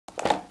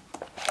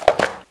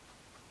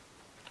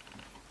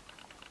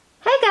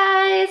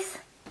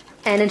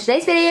and in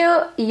today's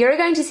video you're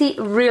going to see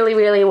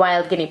really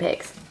wild guinea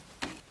pigs.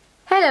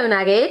 Hello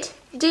Nugget,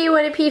 do you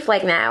want a pee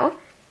flag now?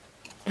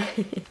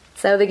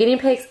 So the guinea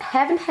pigs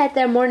haven't had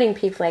their morning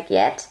pee flag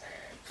yet.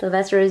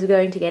 Sylvester is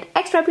going to get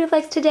extra pee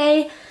flags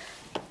today.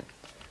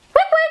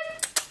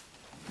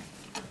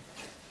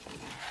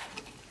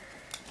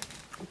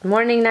 Good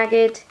morning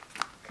Nugget.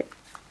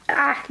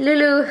 Ah,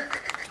 Lulu.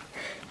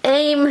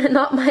 Aim,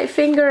 not my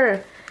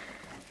finger.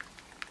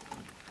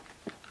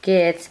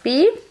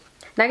 Gatsby.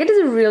 Nugget is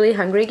a really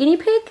hungry guinea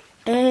pig,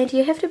 and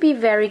you have to be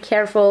very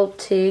careful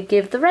to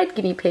give the right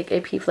guinea pig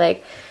a pee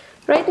flag.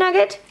 Right,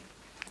 Nugget?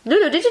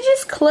 Lulu, did you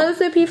just close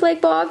the pee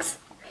flag box?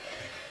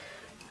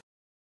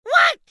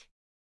 What?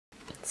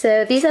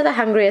 So these are the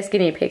hungriest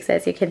guinea pigs,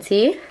 as you can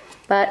see,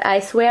 but I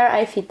swear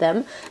I feed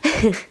them.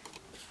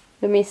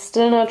 I'm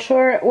still not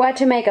sure what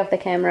to make of the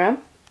camera.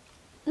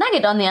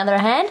 Nugget, on the other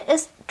hand,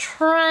 is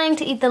trying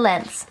to eat the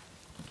lens.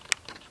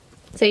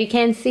 So you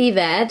can't see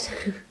that.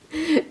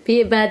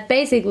 But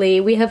basically,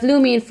 we have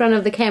Lumi in front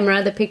of the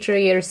camera, the picture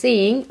you're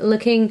seeing,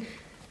 looking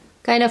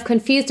kind of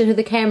confused into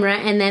the camera,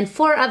 and then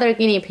 4 other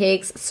guinea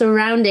pigs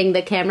surrounding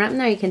the camera.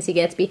 Now you can see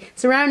Gatsby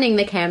surrounding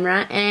the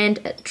camera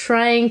and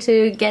trying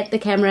to get the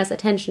camera's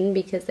attention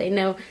because they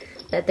know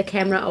that the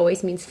camera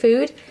always means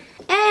food.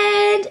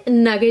 And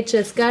Nugget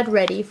just got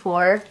ready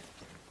for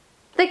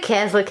the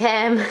castle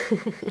cam.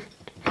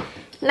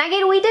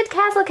 Nugget, we did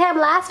castle cam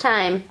last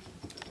time.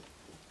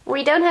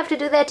 We don't have to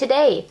do that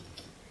today.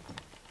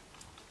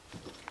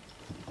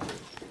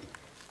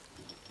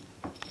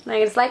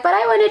 Nugget's like, but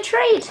I want a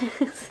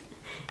treat.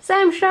 So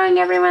I'm showing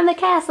everyone the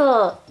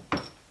castle.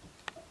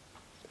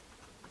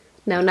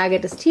 Now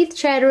Nugget is teeth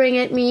chattering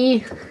at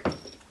me.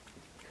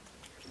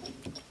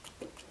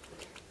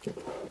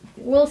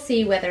 We'll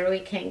see whether we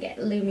can get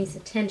Lumi's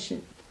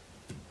attention.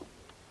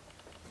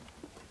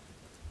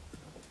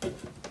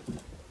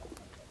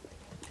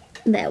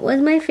 That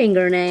was my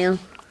fingernail.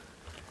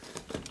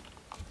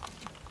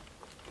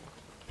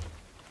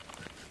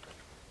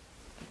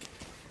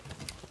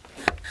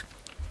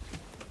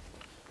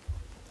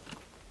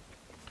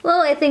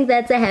 Well, I think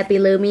that's a happy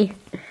Lumi.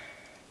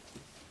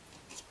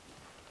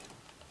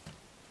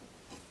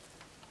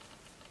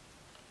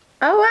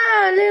 Oh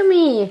wow,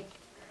 Lumi!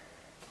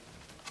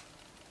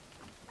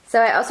 So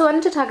I also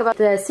wanted to talk about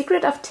the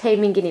secret of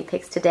taming guinea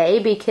pigs today,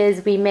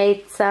 because we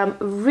made some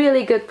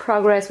really good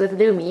progress with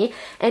Lumi.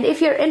 And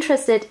if you're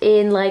interested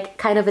in like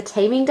kind of a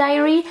taming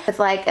diary with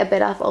like a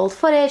bit of old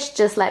footage,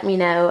 just let me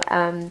know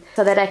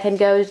so that I can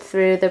go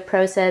through the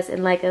process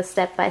in like a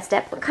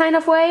step-by-step kind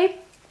of way.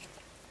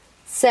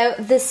 So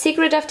the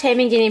secret of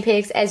taming guinea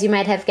pigs, as you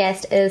might have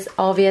guessed, is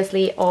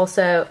obviously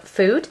also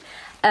food,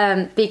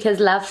 because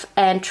love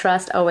and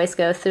trust always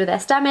go through their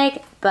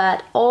stomach,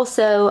 but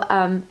also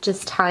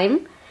just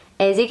time.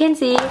 As you can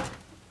see,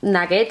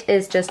 Nugget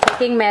is just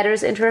taking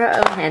matters into her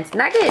own hands.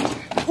 Nugget!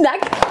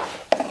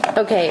 Nugget!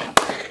 Okay.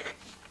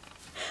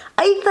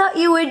 I thought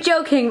you were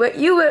joking, but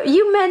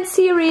you meant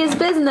serious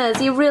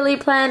business. You really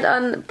planned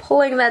on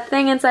pulling that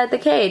thing inside the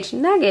cage.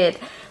 Nugget!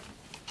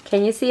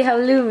 Can you see how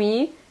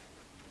Lumi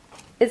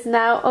is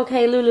now...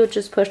 Okay, Lulu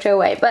just pushed her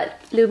away, but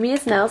Lumi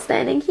is now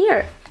standing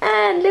here.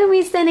 And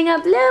Lumi's standing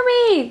up.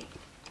 Lumi!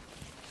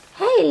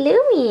 Hey,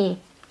 Lumi!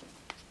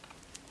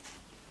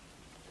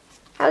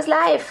 How's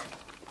life?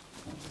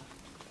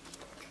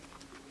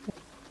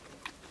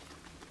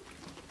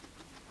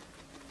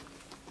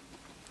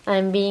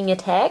 I'm being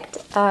attacked.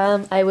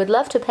 I would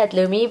love to pet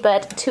Lumi,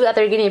 but 2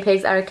 other guinea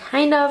pigs are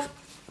kind of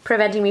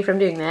preventing me from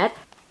doing that.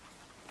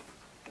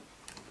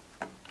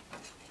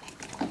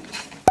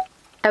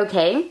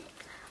 Okay,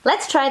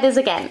 let's try this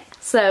again.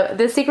 So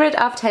the secret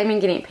of taming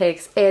guinea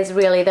pigs is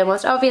really the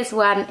most obvious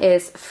one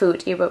is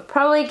food. You will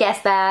probably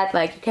guess that,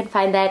 like you can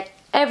find that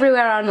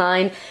everywhere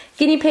online.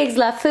 Guinea pigs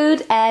love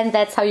food, and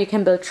that's how you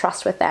can build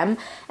trust with them.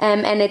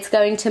 And it's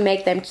going to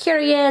make them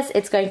curious,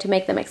 it's going to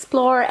make them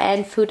explore,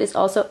 and food is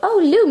also... Oh,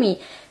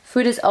 Lumi!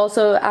 Food is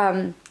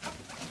also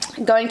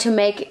going to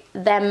make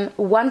them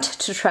want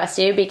to trust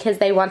you because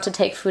they want to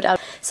take food out.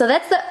 So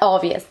that's the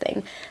obvious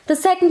thing. The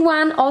second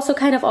one, also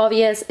kind of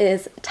obvious,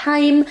 is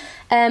time.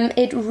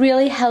 It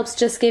really helps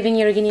just giving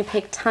your guinea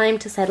pig time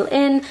to settle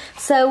in.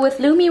 So with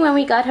Lumi, when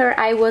we got her,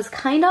 I was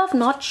kind of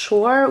not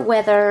sure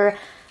whether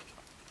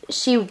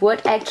she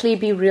would actually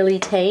be really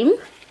tame.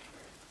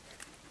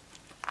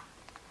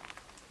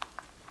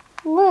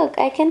 Look,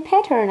 I can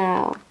pet her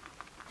now.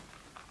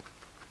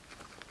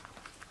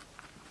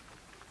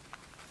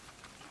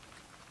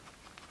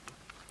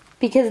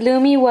 Because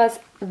Lumi was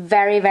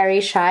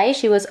very shy.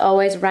 She was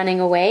always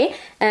running away.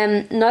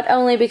 Not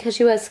only because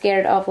she was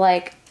scared of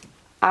like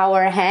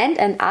our hand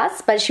and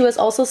us, but she was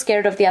also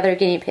scared of the other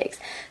guinea pigs.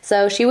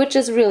 So she would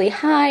just really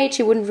hide.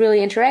 She wouldn't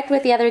really interact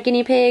with the other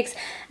guinea pigs.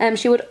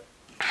 She would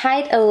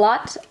hide a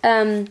lot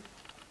on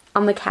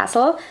the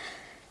castle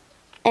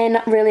and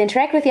not really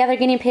interact with the other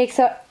guinea pigs,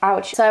 so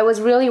ouch. So I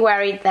was really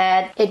worried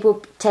that it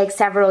would take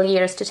several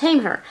years to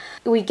tame her.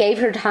 We gave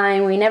her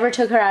time, we never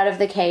took her out of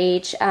the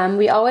cage.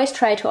 We always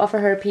tried to offer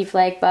her a pea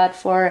flag, but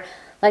for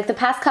like the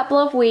past couple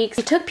of weeks,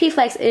 we took pea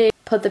flags in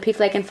put the pea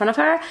flake in front of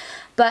her,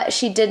 but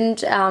she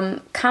didn't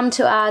come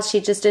to us. She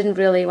just didn't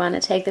really want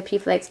to take the pea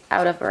flakes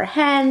out of her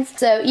hands.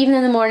 So even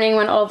in the morning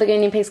when all the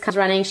guinea pigs come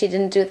running, she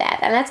didn't do that.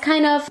 And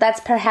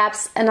that's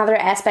perhaps another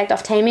aspect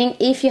of taming.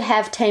 If you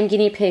have tame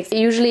guinea pigs,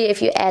 usually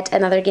if you add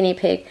another guinea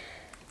pig,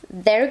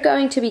 they're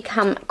going to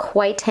become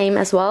quite tame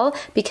as well,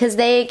 because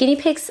guinea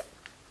pigs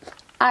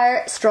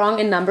are strong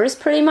in numbers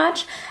pretty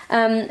much.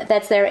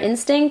 That's their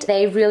instinct.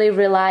 They really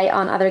rely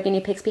on other guinea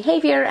pigs'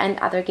 behavior and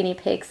other guinea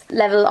pigs'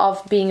 level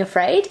of being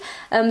afraid.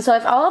 So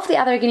if all of the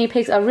other guinea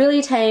pigs are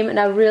really tame and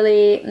are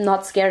really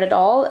not scared at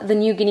all, the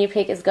new guinea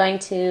pig is going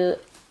to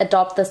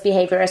adopt this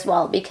behavior as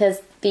well,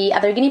 because the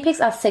other guinea pigs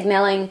are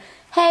signaling,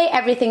 hey,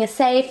 everything is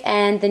safe,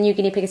 and the new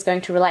guinea pig is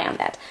going to rely on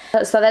that.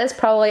 So that is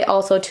probably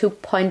also to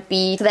point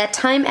B, that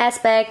time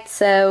aspect.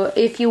 So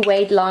if you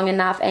wait long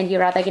enough and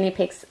your other guinea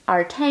pigs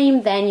are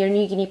tame, then your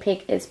new guinea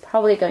pig is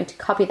probably going to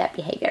copy that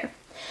behavior.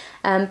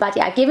 But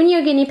yeah, giving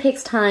your guinea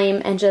pigs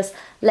time and just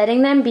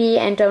letting them be,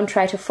 and don't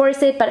try to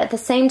force it, but at the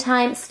same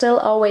time still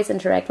always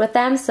interact with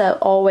them. So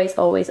always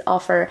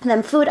offer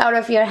them food out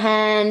of your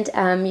hand.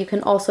 You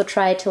can also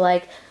try to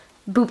like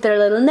boop their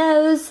little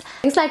nose,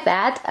 things like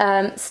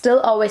that. Still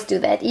always do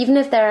that, even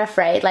if they're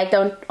afraid. Like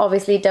don't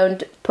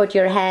put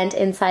your hand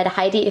inside a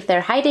hidey if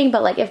they're hiding,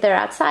 but like if they're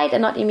outside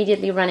and not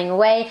immediately running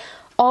away,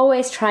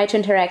 always try to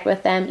interact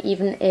with them,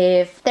 even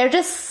if they're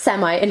just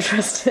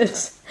semi-interested.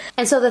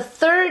 And so the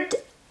third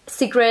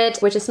secret,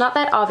 which is not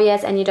that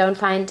obvious and you don't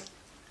find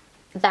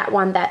that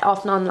one that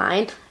often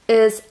online,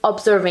 is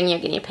observing your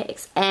guinea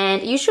pigs.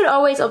 And you should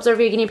always observe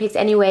your guinea pigs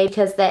anyway,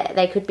 because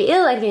they could be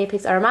ill, and guinea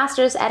pigs are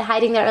masters at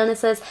hiding their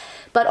illnesses.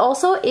 But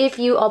also, if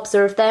you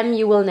observe them,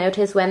 you will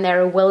notice when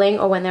they're willing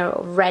or when they're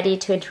ready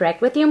to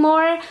interact with you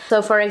more.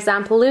 So for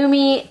example,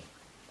 Lumi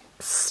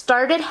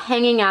started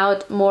hanging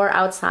out more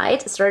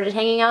outside, started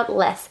hanging out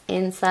less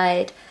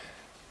inside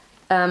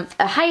a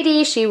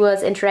hidey. She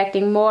was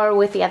interacting more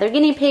with the other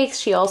guinea pigs.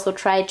 She also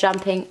tried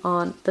jumping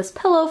on this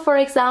pillow, for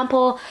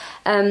example.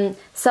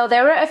 So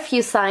there were a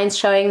few signs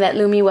showing that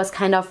Lumi was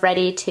kind of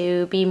ready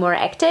to be more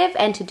active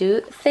and to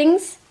do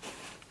things.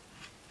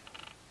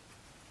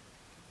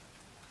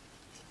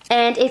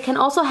 And it can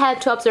also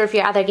help to observe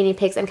your other guinea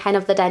pigs and kind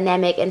of the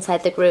dynamic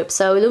inside the group.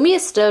 So Lumi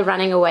is still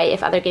running away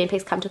if other guinea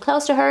pigs come too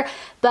close to her,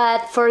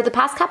 but for the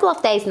past couple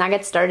of days,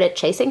 Nugget started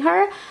chasing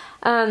her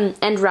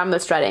and rumble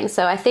strutting.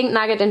 So I think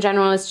Nugget in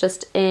general is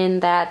just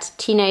in that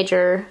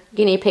teenager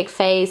guinea pig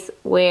phase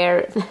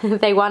where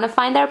they want to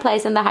find their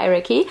place in the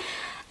hierarchy.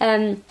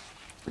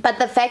 But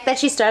the fact that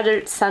she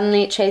started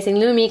suddenly chasing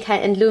Lumi,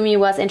 and Lumi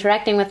was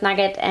interacting with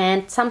Nugget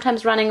and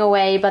sometimes running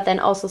away, but then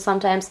also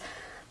sometimes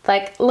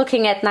like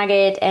looking at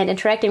Nugget and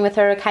interacting with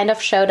her, kind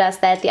of showed us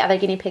that the other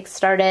guinea pigs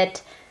started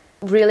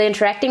really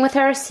interacting with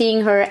her,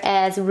 seeing her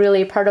as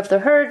really part of the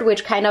herd,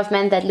 which kind of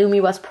meant that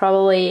Lumi was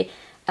probably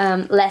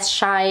less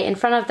shy in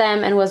front of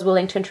them and was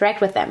willing to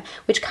interact with them,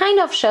 which kind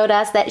of showed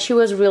us that she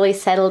was really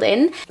settled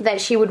in, that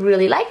she would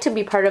really like to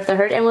be part of the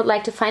herd and would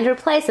like to find her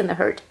place in the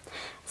herd.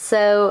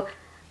 So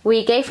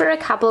we gave her a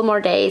couple more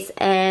days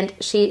and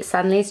she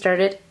suddenly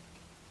started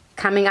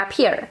coming up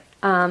here.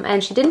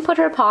 And she didn't put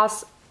her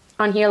paws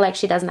on here like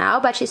she does now,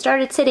 but she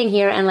started sitting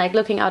here and like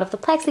looking out of the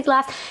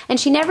plexiglass, and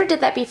she never did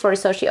that before,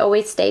 so she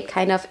always stayed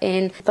kind of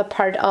in the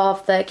part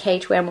of the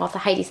cage where more of the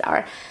hideys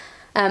are,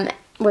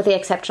 with the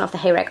exception of the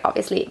hay rack,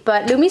 obviously.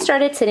 But Lumi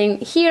started sitting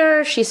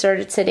here, she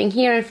started sitting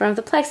here in front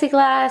of the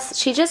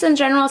plexiglass. She just in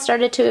general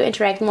started to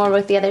interact more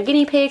with the other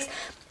guinea pigs,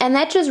 and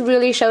that just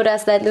really showed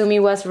us that Lumi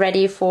was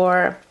ready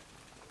for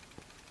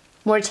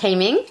more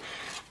taming.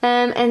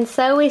 And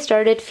so we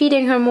started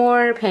feeding her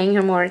more, paying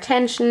her more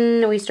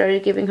attention, we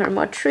started giving her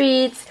more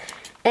treats,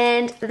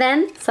 and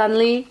then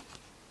suddenly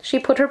she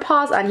put her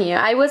paws on here.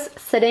 I was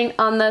sitting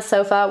on the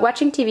sofa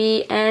watching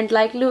TV, and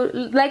like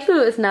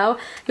Lulu is now,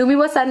 Lumi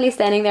was suddenly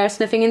standing there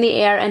sniffing in the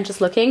air and just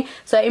looking,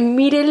 so I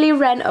immediately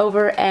ran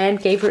over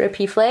and gave her a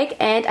pea flake,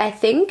 and I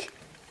think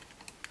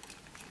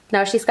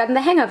now she's gotten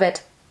the hang of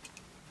it.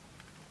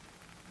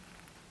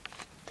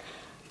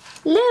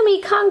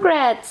 Lumi,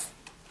 congrats!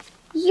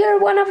 You're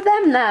one of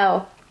them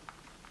now.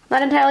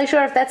 Not entirely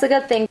sure if that's a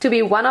good thing, to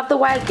be one of the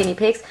wild guinea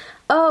pigs.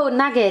 Oh,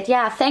 Nugget,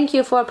 yeah, thank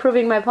you for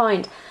proving my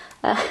point.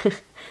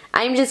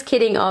 I'm just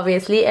kidding,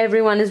 obviously.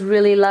 Everyone is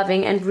really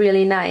loving and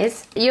really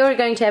nice. You're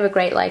going to have a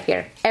great life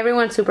here.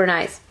 Everyone's super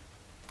nice.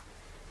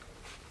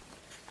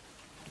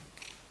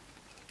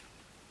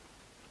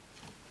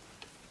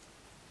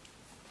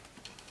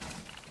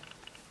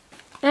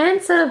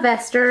 And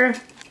Sylvester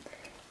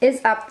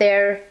is up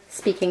there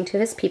speaking to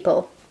his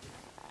people.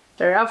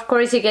 Of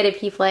course you get a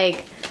pea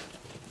flake.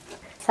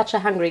 Such a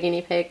hungry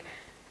guinea pig.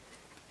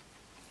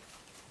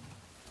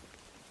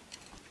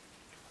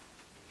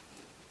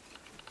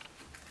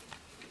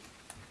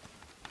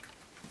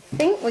 I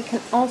think we can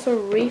also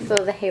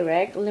refill the hay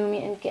rack.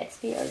 Lumi and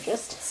Gatsby are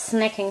just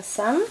snacking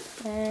some,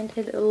 and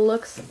it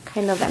looks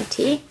kind of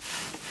empty.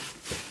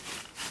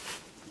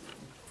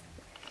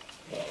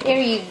 Here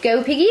you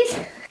go, piggies.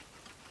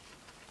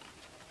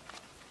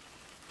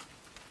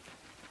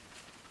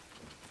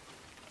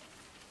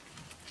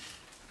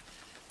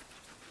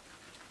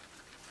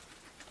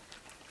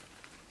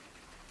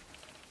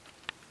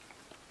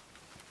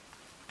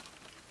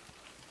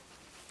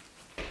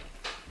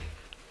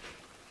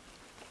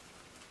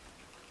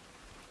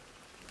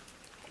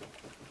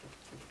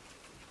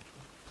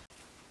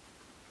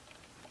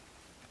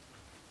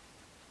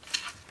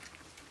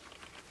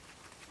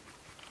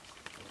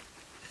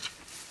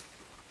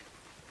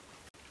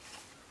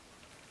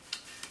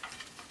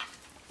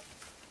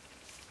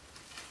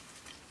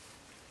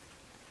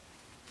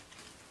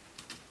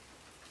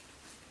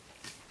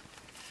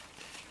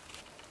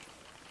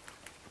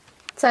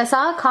 So I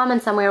saw a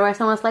comment somewhere where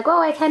someone was like, oh,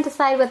 I can't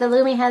decide whether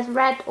Lumi has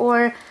red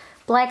or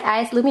black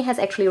eyes. Lumi has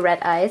actually red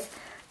eyes.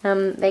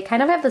 They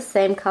kind of have the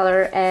same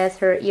color as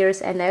her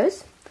ears and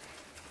nose.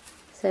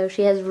 So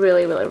she has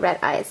really, really red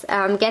eyes.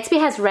 Gatsby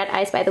has red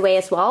eyes, by the way,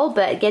 as well,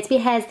 but Gatsby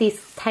has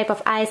these type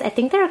of eyes. I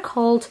think they're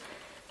called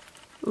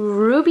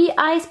ruby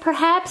eyes,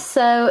 perhaps.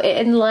 So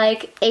in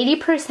like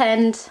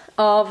 80%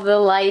 of the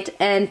light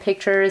and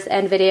pictures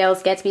and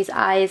videos, Gatsby's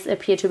eyes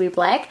appear to be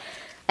black,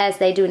 as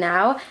they do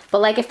now.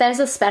 But like if there's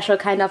a special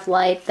kind of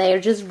light, they're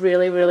just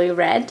really, really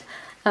red.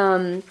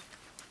 And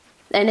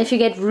if you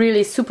get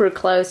really super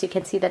close, you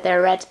can see that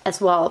they're red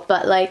as well.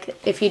 But like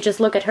if you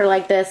just look at her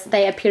like this,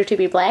 they appear to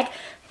be black.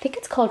 I think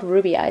it's called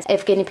ruby eyes,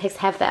 if guinea pigs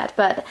have that.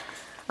 But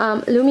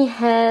Lumi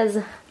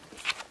has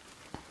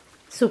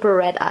super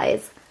red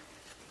eyes.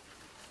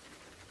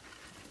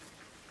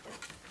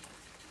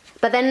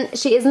 But then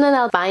she isn't an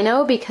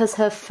albino because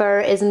her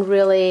fur isn't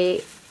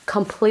really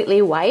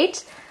completely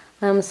white.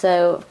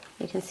 So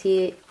you can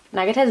see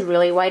Nugget has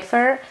really white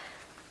fur.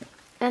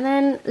 And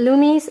then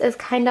Lumi's is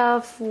kind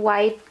of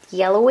white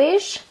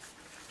yellowish.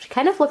 She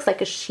kind of looks like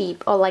a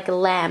sheep or like a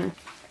lamb.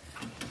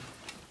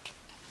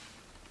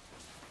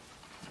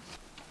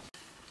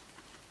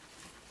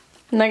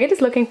 Nugget is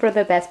looking for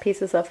the best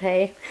pieces of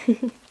hay.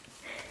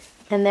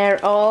 And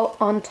they're all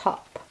on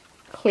top,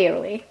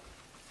 clearly.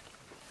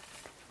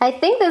 I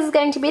think this is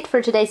going to be it for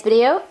today's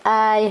video.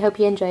 I hope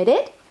you enjoyed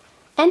it.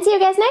 And see you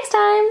guys next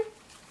time.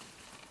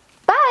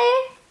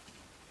 Bye!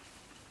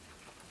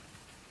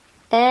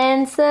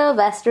 And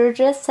Sylvester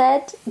just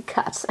said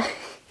cut.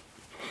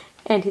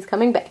 And he's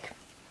coming back.